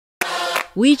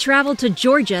We traveled to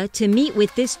Georgia to meet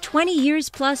with this 20 years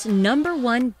plus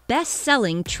 #1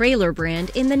 best-selling trailer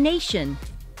brand in the nation.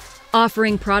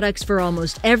 Offering products for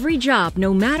almost every job,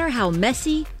 no matter how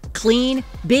messy, clean,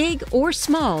 big, or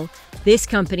small, this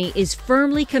company is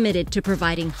firmly committed to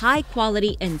providing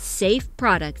high-quality and safe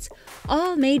products,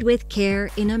 all made with care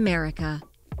in America.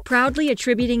 Proudly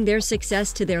attributing their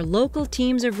success to their local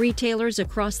teams of retailers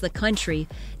across the country,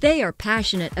 they are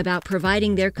passionate about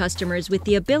providing their customers with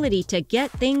the ability to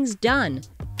get things done.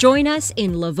 Join us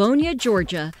in Livonia,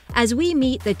 Georgia, as we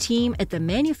meet the team at the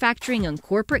manufacturing and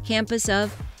corporate campus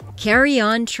of Carry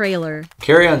On Trailer.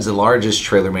 Carry On's the largest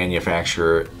trailer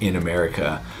manufacturer in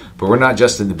America, but we're not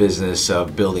just in the business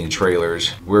of building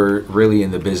trailers. We're really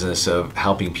in the business of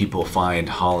helping people find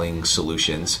hauling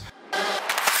solutions.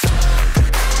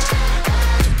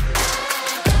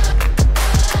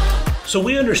 So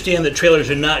we understand that trailers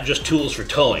are not just tools for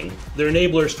towing, they're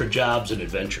enablers for jobs and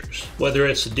adventures. Whether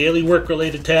it's daily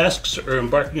work-related tasks or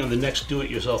embarking on the next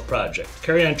do-it-yourself project,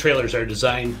 Carry On trailers are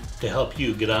designed to help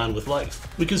you get on with life.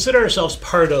 We consider ourselves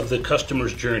part of the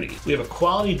customer's journey. We have a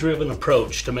quality-driven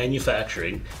approach to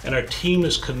manufacturing, and our team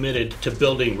is committed to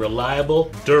building reliable,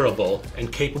 durable,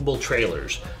 and capable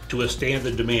trailers to withstand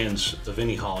the demands of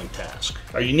any hauling task.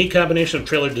 Our unique combination of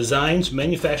trailer designs,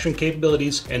 manufacturing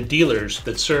capabilities, and dealers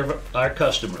that serve our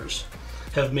customers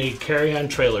have made Carry On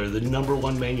Trailer the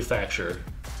 #1 manufacturer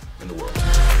in the world.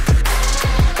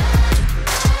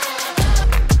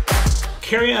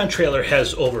 Carry On Trailer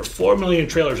has over 4 million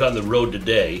trailers on the road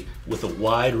today with a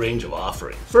wide range of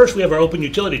offerings. First, we have our open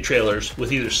utility trailers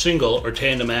with either single or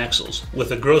tandem axles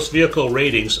with a gross vehicle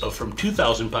ratings of from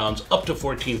 2,000 pounds up to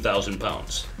 14,000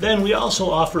 pounds. Then we also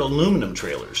offer aluminum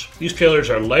trailers. These trailers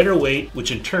are lighter weight,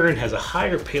 which in turn has a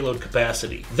higher payload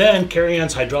capacity. Then Carry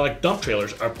On's hydraulic dump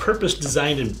trailers are purpose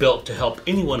designed and built to help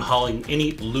anyone hauling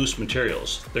any loose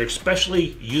materials. They're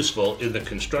especially useful in the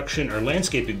construction or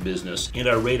landscaping business and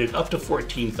are rated up to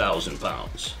 14,000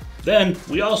 pounds. Then,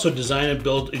 we also design and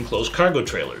build enclosed cargo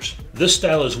trailers. This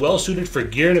style is well suited for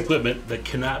gear and equipment that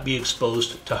cannot be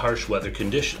exposed to harsh weather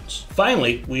conditions.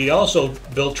 Finally, we also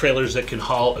build trailers that can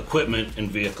haul equipment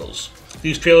and vehicles.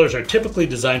 These trailers are typically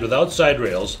designed without side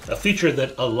rails, a feature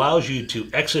that allows you to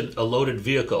exit a loaded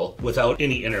vehicle without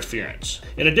any interference.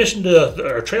 In addition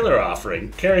to our trailer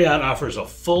offering, Carry On offers a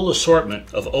full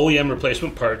assortment of OEM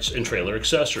replacement parts and trailer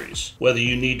accessories. Whether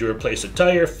you need to replace a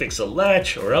tire, fix a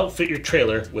latch, or outfit your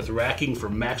trailer with racking for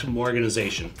maximum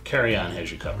organization, Carry On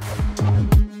has you covered.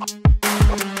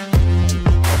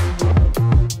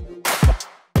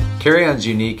 Carry On's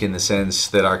unique in the sense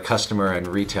that our customer and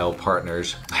retail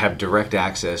partners have direct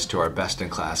access to our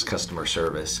best-in-class customer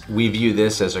service. We view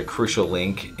this as a crucial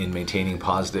link in maintaining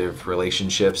positive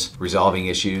relationships, resolving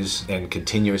issues, and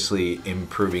continuously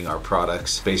improving our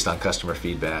products based on customer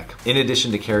feedback. In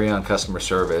addition to Carry On customer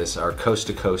service, our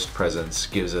coast-to-coast presence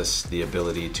gives us the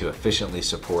ability to efficiently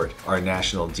support our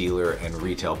national dealer and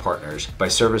retail partners by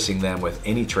servicing them with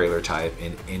any trailer type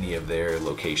in any of their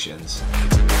locations.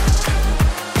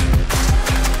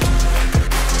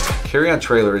 Carry On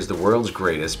Trailer is the world's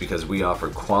greatest because we offer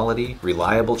quality,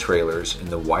 reliable trailers in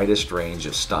the widest range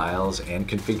of styles and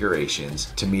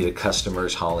configurations to meet a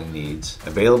customer's hauling needs.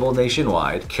 Available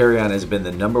nationwide, Carry On has been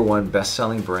the #1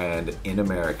 best-selling brand in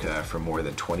America for more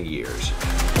than 20 years.